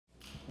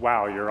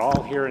Wow, you're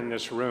all here in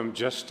this room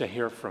just to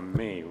hear from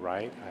me,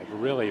 right? I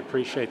really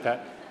appreciate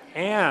that.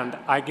 And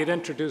I get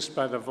introduced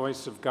by the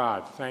voice of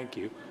God. Thank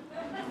you.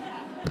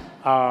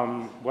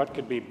 What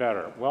could be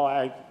better? Well,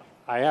 I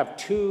have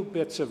two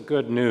bits of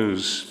good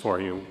news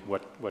for you,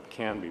 what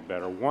can be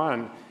better.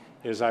 One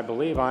is I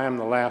believe I am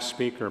the last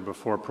speaker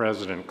before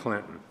President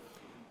Clinton.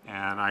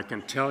 And I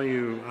can tell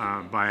you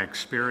by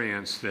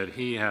experience that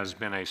he has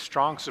been a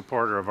strong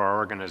supporter of our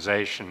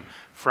organization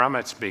from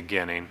its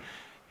beginning.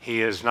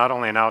 He is not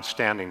only an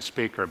outstanding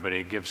speaker, but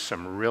he gives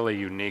some really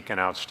unique and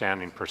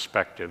outstanding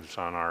perspectives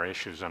on our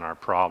issues and our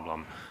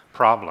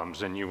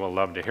problems, and you will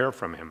love to hear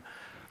from him.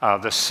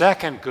 The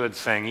second good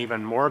thing,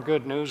 even more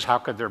good news, how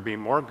could there be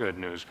more good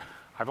news?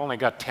 I've only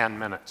got 10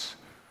 minutes,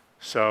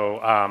 so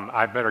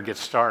I better get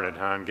started,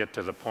 and get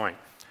to the point.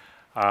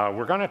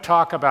 We're going to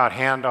talk about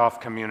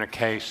handoff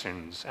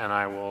communications, and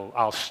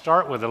I'll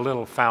start with a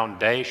little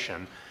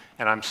foundation,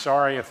 and I'm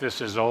sorry if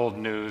this is old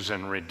news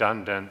and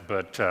redundant,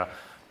 but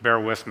bear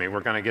with me.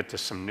 We're going to get to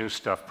some new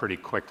stuff pretty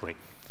quickly.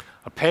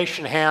 A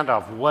patient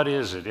handoff, what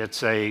is it?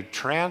 It's a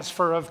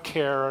transfer of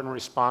care and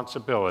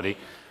responsibility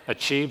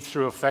achieved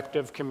through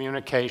effective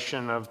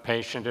communication of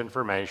patient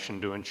information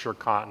to ensure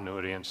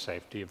continuity and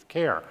safety of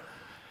care.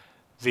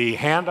 The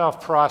handoff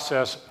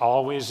process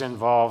always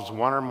involves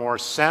one or more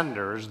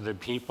senders, the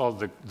people,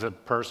 the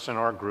person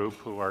or group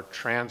who are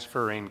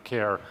transferring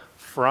care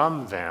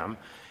from them,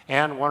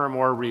 and one or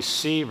more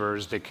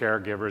receivers, the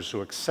caregivers who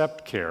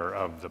accept care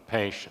of the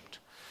patient.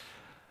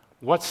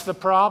 What's the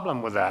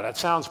problem with that? It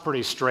sounds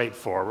pretty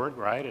straightforward,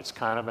 right? It's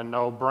kind of a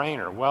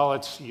no-brainer. Well,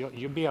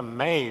 you'd be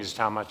amazed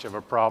how much of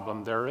a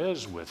problem there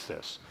is with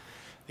this.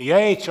 The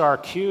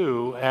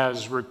AHRQ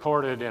has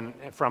reported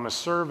from a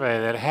survey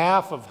that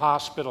half of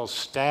hospital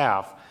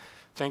staff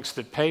thinks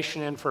that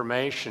patient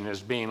information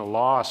is being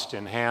lost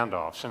in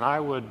handoffs, and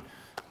I would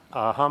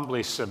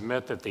humbly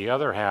submit that the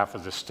other half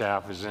of the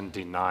staff is in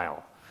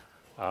denial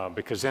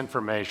because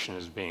information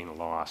is being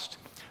lost.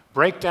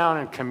 Breakdown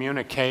in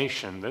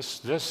communication,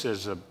 this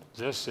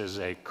is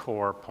a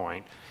core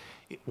point,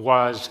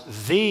 was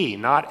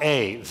not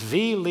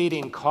the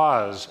leading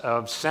cause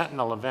of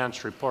sentinel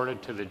events reported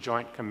to the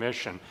Joint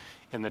Commission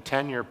in the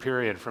 10-year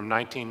period from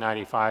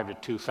 1995 to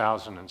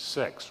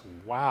 2006.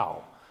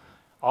 Wow.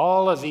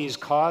 All of these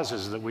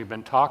causes that we've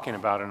been talking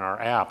about in our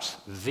apps,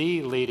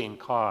 the leading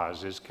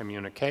cause is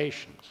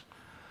communications.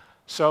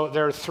 So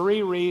there are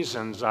three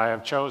reasons I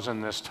have chosen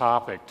this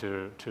topic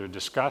to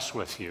discuss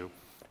with you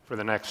for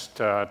the next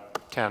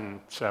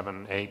 10,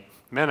 7, 8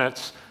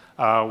 minutes.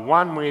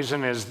 One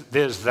reason is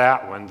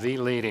that one, the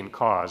leading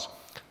cause.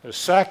 The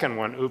second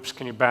one, oops,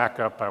 can you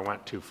back up? I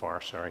went too far,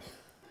 sorry.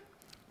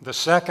 The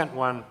second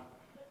one,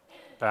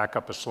 back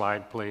up a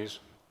slide, please.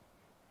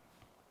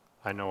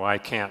 I know I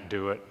can't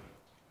do it.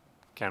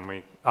 Can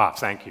we?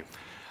 Thank you.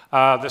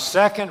 The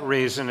second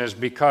reason is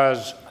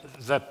because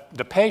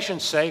the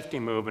patient safety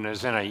movement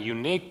is in a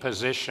unique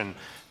position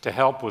to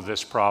help with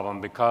this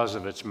problem because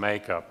of its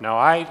makeup. Now,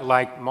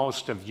 like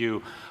most of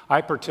you,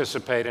 I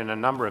participate in a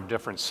number of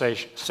different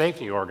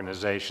safety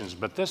organizations,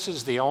 but this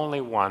is the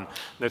only one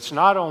that's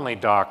not only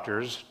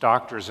doctors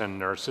and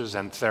nurses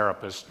and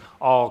therapists,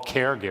 all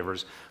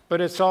caregivers,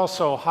 but it's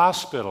also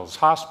hospitals,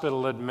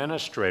 hospital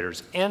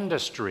administrators.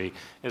 Industry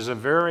is a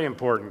very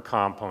important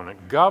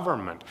component.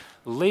 Government,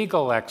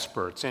 legal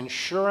experts,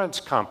 insurance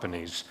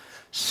companies,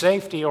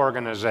 safety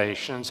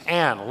organizations,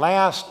 and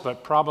last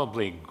but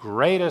probably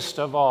greatest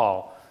of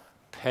all,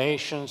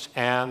 patients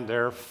and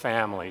their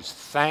families.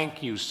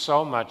 Thank you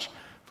so much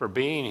for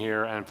being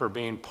here and for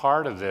being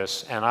part of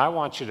this, and I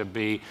want you to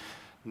be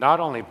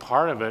not only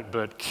part of it,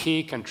 but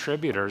key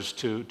contributors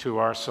to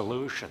our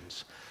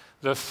solutions.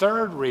 The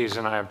third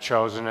reason I have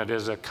chosen it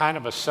is a kind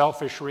of a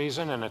selfish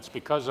reason, and it's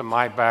because of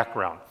my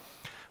background.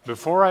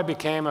 Before I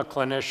became a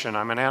clinician,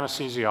 I'm an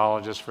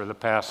anesthesiologist for the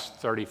past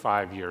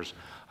 35 years.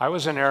 I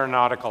was an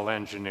aeronautical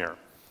engineer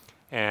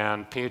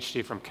and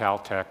PhD from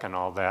Caltech and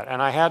all that,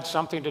 and I had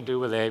something to do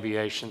with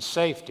aviation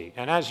safety.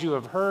 And as you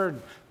have heard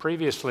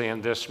previously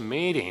in this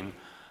meeting,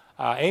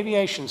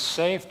 aviation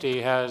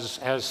safety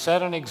has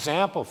set an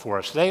example for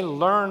us. They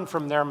learn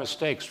from their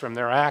mistakes, from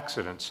their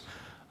accidents,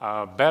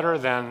 better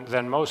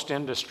than most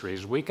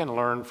industries. We can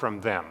learn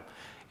from them.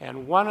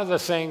 And one of the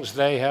things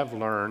they have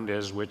learned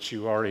is, which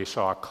you already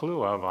saw a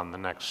clue of on the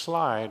next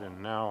slide,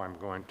 and now I'm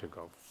going to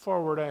go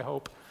forward, I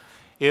hope,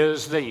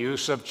 is the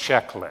use of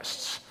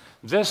checklists.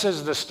 This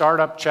is the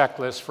startup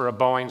checklist for a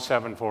Boeing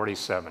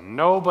 747.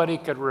 Nobody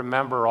could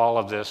remember all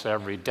of this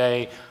every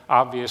day.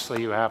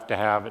 Obviously, you have to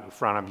have it in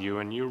front of you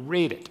and you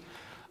read it.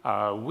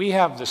 We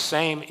have the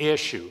same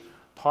issue.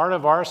 Part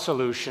of our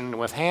solution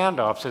with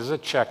handoffs is a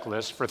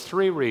checklist for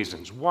three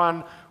reasons.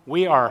 One,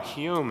 we are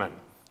human.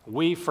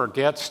 We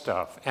forget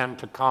stuff. And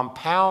to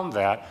compound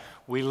that,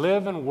 we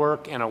live and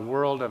work in a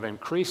world of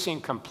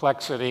increasing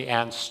complexity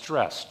and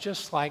stress,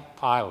 just like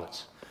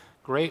pilots.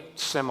 Great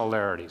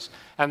similarities.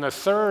 And the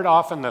third,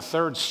 often the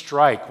third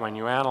strike when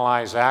you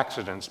analyze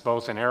accidents,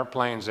 both in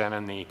airplanes and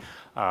in the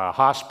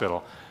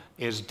hospital,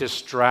 is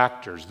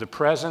distractors, the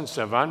presence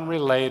of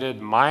unrelated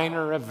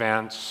minor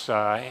events,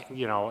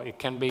 it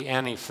can be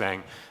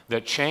anything,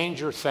 that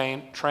change your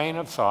train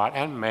of thought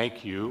and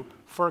make you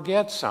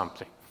forget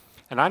something.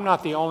 And I'm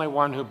not the only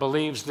one who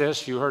believes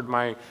this. You heard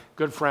my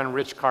good friend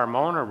Rich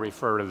Carmona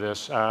refer to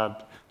this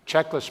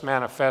checklist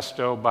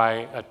manifesto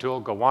by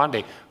Atul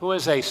Gawande, who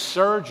is a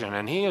surgeon,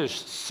 and he has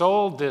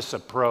sold this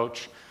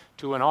approach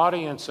to an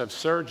audience of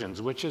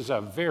surgeons, which is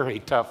a very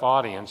tough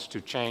audience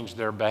to change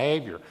their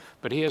behavior,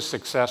 but he has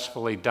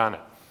successfully done it.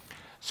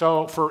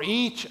 So for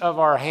each of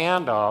our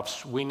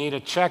handoffs, we need a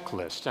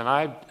checklist, and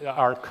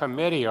our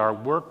committee, our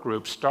work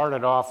group,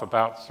 started off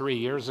about 3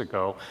 years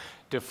ago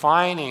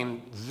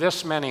defining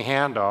this many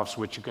handoffs,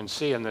 which you can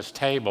see in this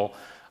table.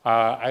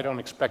 I don't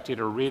expect you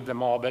to read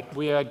them all, but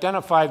we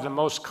identified the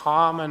most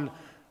common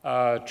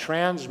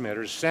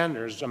transmitters,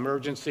 senders: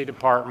 emergency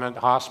department,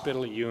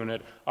 hospital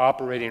unit,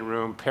 operating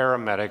room,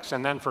 paramedics.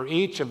 And then for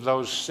each of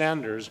those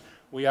senders,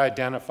 we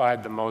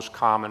identified the most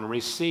common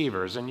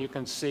receivers. And you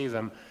can see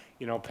them.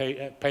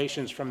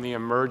 Patients from the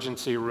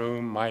emergency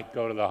room might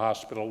go to the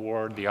hospital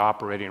ward, the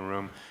operating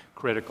room,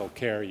 critical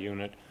care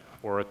unit,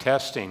 or a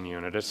testing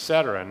unit,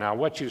 etc. Now,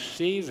 what you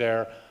see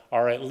there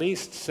are at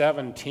least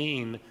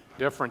 17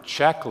 different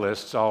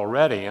checklists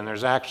already, and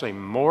there's actually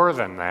more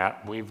than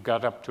that. We've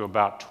got up to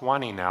about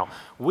 20 now.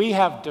 We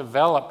have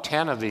developed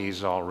 10 of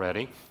these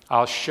already.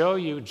 I'll show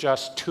you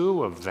just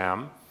 2 of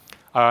them.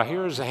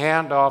 Here's a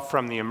handoff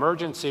from the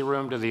emergency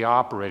room to the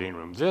operating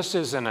room. This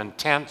is an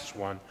intense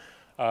one,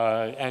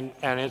 and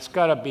it's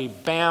got to be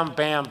bam,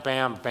 bam,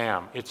 bam,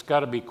 bam. It's got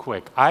to be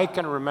quick. I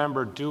can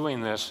remember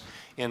doing this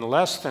in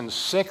less than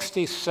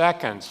 60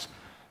 seconds,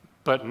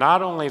 but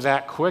not only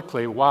that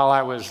quickly, while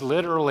I was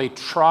literally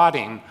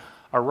trotting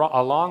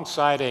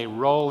alongside a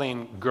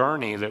rolling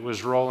gurney that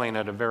was rolling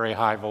at a very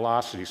high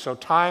velocity. So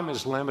time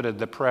is limited,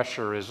 the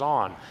pressure is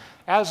on,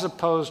 as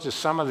opposed to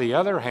some of the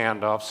other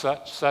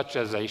handoffs, such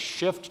as a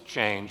shift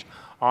change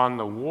on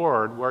the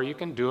ward, where you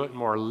can do it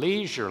more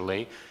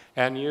leisurely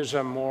and use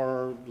a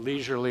more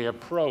leisurely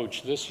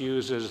approach. This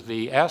uses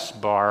the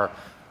SBAR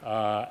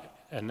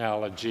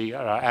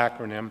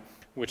acronym,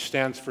 which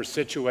stands for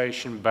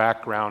Situation,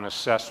 Background,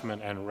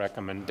 Assessment, and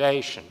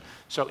Recommendation.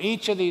 So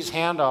each of these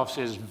handoffs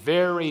is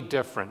very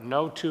different.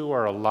 No 2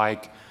 are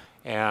alike,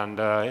 and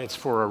it's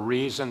for a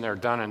reason. They're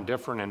done in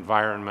different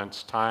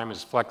environments. Time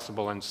is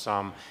flexible in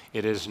some,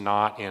 it is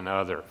not in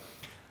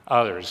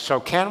others. So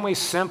can we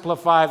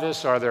simplify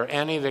this? Are there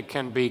any that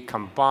can be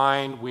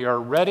combined? We are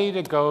ready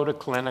to go to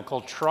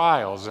clinical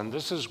trials, and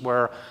this is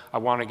where I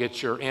want to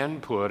get your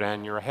input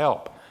and your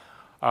help.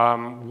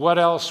 What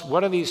else? What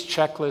do these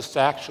checklists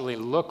actually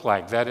look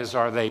like? That is,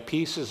 are they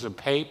pieces of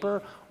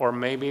paper, or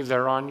maybe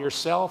they're on your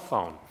cell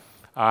phone?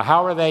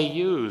 How are they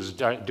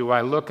used? Do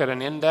I look at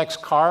an index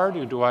card,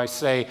 or do I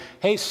say,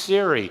 hey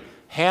Siri,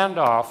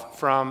 handoff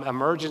from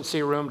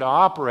emergency room to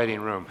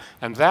operating room?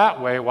 And that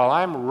way, while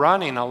I'm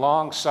running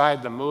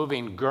alongside the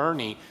moving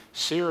gurney,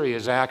 Siri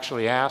is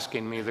actually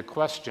asking me the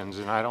questions,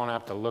 and I don't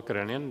have to look at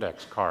an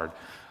index card.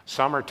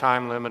 Some are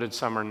time limited,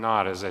 some are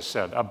not, as I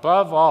said.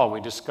 Above all,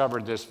 we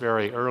discovered this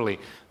very early,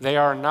 they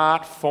are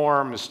not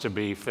forms to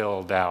be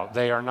filled out.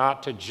 They are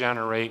not to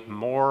generate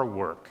more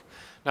work.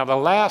 Now, the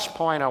last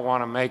point I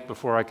want to make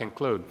before I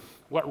conclude,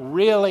 what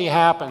really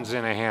happens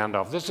in a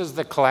handoff, this is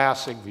the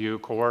classic view,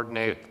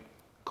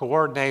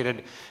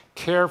 coordinated,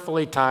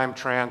 carefully timed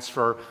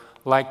transfer,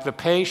 like the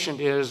patient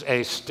is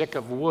a stick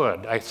of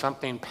wood,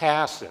 something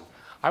passive.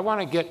 I want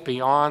to get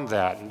beyond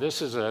that, and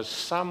this is a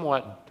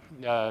somewhat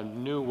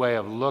new way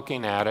of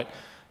looking at it,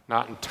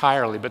 not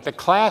entirely, but the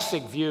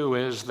classic view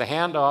is the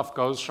handoff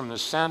goes from the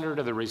sender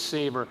to the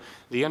receiver.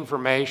 The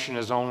information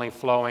is only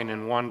flowing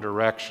in one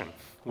direction.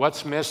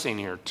 What's missing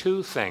here?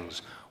 2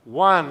 things.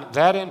 One,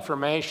 that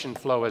information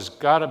flow has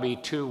got to be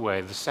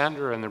 2-way. The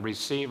sender and the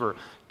receiver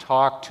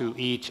talk to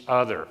each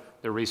other.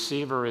 The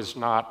receiver is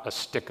not a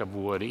stick of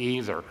wood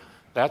either.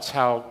 That's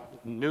how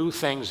new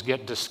things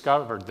get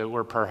discovered that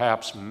were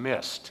perhaps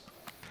missed.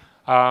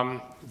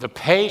 The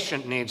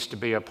patient needs to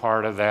be a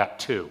part of that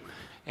too.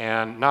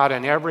 And not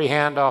in every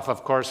handoff,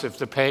 of course, if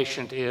the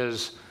patient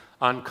is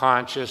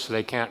unconscious,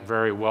 they can't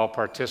very well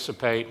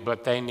participate,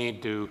 but they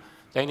need to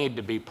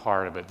be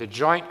part of it. The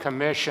Joint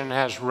Commission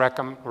has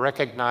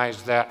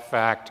recognized that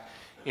fact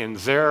in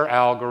their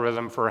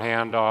algorithm for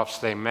handoffs.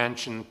 They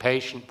mention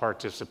patient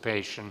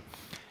participation.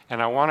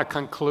 And I want to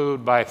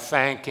conclude by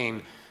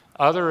thanking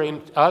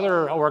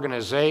other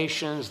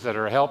organizations that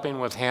are helping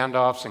with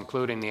handoffs,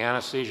 including the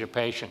Anesthesia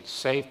Patient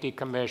Safety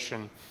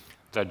Commission,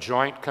 the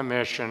Joint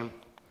Commission,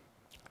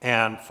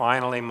 and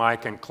finally my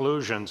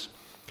conclusions.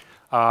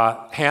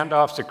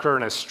 Handoffs occur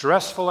in a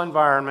stressful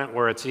environment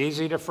where it's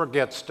easy to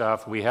forget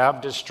stuff. We have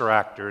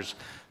distractors.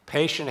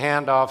 Patient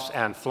handoffs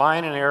and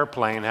flying an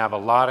airplane have a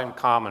lot in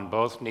common.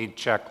 Both need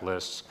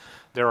checklists.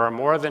 There are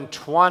more than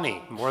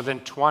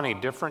 20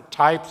 different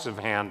types of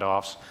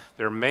handoffs.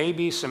 There may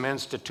be some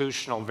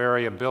institutional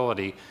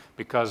variability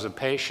because of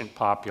patient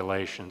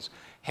populations.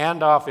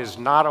 Handoff is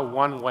not a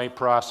one-way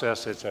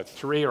process, it's a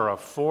 3- or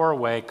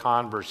 4-way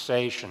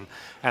conversation,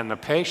 and the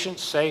patient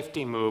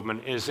safety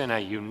movement is in a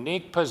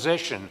unique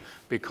position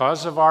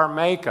because of our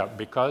makeup,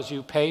 because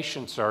you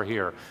patients are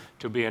here,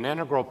 to be an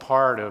integral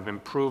part of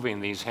improving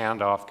these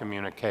handoff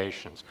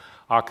communications.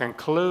 I'll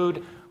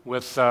conclude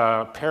with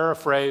a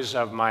paraphrase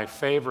of my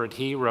favorite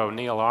hero,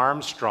 Neil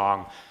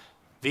Armstrong.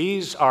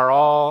 These are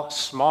all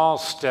small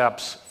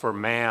steps for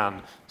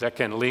man that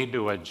can lead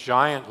to a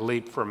giant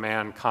leap for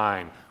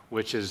mankind,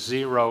 which is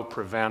 0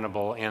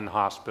 preventable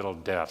in-hospital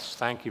deaths.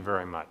 Thank you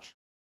very much.